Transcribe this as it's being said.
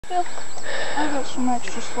Yeah. I got some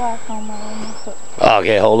extra slack on my hook.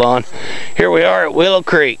 Okay, hold on. Here we are at Willow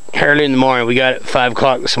Creek, early in the morning. We got it at 5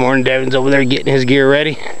 o'clock this morning. Devin's over there getting his gear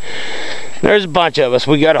ready. There's a bunch of us.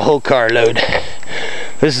 We got a whole carload.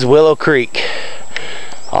 This is Willow Creek.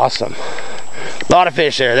 Awesome. A lot of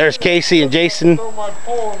fish there. There's Casey and Jason. Throw my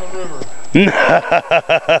pole in the river.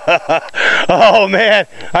 Oh man,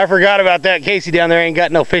 I forgot about that. Casey down there ain't got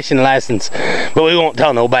no fishing license, but we won't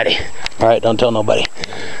tell nobody. All right, don't tell nobody.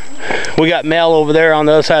 We got Mel over there on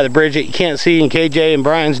the other side of the bridge that you can't see, and KJ and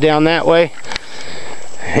Brian's down that way.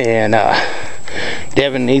 And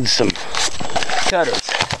Devin needs some cutters.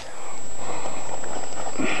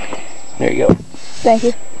 There you go. Thank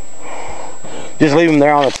you. Just leave them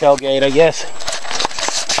there on the tailgate, I guess.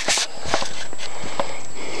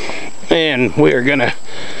 And we are gonna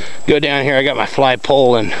go down here. I got my fly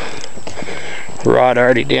pole and rod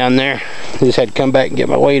already down there. Just had to come back and get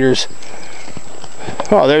my waders.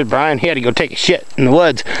 Oh, there's Brian. He had to go take a shit in the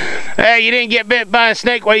woods. Hey, you didn't get bit by a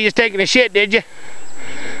snake while you was taking a shit, did you?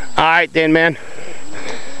 All right then, man.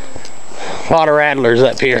 A lot of rattlers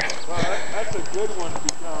up here. Well, that's a good one to be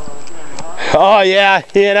found, huh? Oh yeah,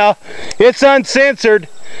 you know, it's uncensored.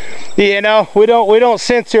 You know, we don't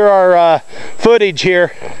censor our footage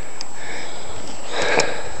here.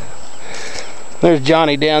 There's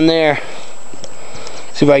Johnny down there.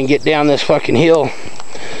 See if I can get down this fucking hill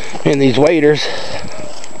in these waders.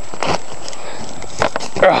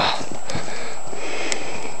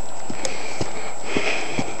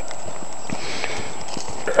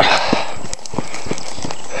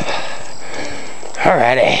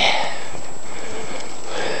 Alrighty.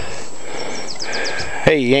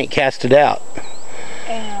 Hey, you ain't cast it out.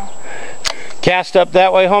 Yeah. Cast up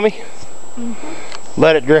that way, homie.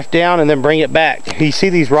 Let it drift down and then bring it back. You see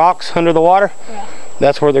these rocks under the water? Yeah.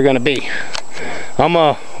 That's where they're gonna be. I'm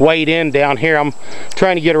gonna wade in down here. I'm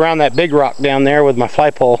trying to get around that big rock down there with my fly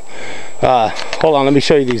pole. Hold on, let me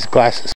show you these glasses.